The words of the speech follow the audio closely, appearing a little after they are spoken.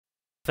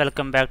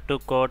welcome back to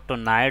Code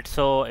Tonight.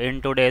 So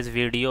in today's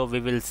video we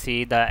will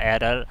see the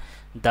error,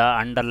 the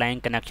underlying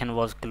connection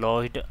was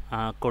closed,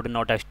 could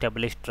not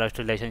establish trust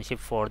relationship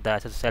for the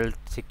SSL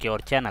secure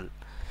channel.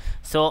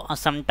 So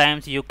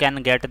sometimes you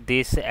can get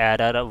this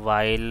error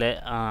while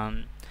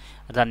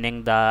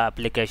running the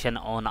application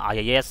on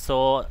IIS.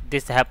 So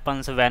this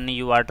happens when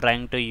you are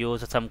trying to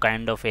use some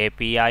kind of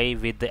API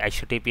with the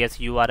HTTPS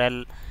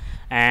URL,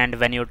 and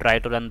when you try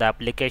to run the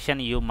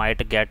application you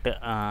might get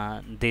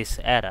this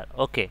error.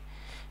 Okay,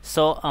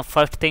 so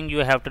first thing you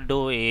have to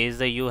do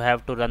is you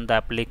have to run the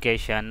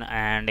application,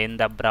 and in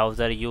the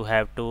browser you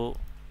have to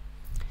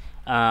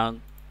uh,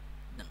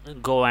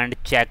 go and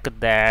check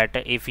that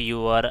if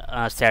your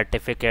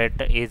certificate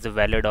is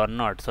valid or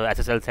not. So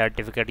SSL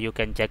certificate you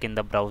can check in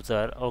the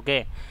browser.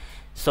 Okay,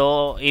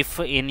 so if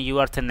in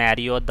your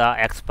scenario the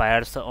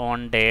expires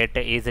on date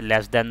is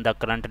less than the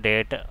current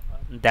date,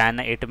 then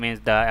it means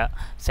the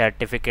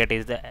certificate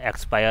is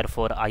expire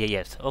for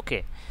IIS.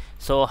 Okay,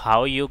 so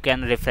how you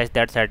can refresh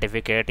that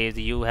certificate is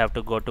you have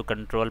to go to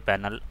control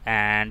panel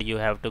and you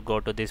have to go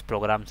to this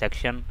program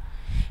section.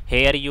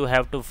 Here you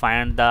have to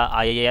find the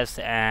IIS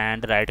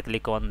and right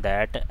click on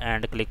that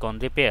and click on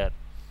repair.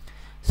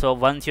 So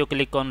once you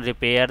click on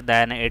repair,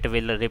 then it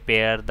will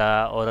repair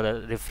the or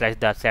refresh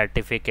the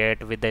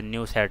certificate with the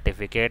new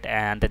certificate,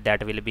 and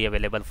that will be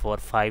available for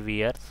 5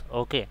 years.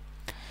 Okay,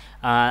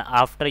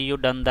 after you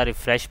done the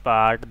refresh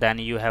part, then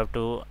you have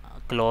to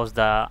close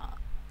the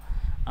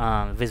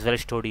Visual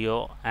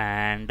Studio,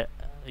 and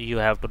you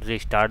have to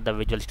restart the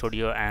Visual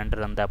Studio and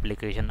run the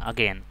application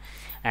again,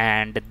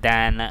 and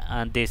then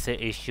this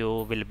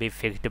issue will be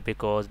fixed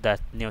because the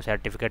new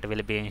certificate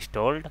will be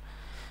installed.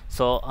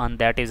 So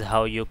that is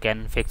how you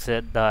can fix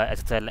the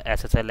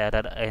SSL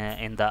error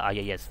in the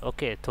IIS.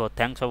 Okay, so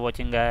thanks for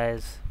watching,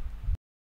 guys.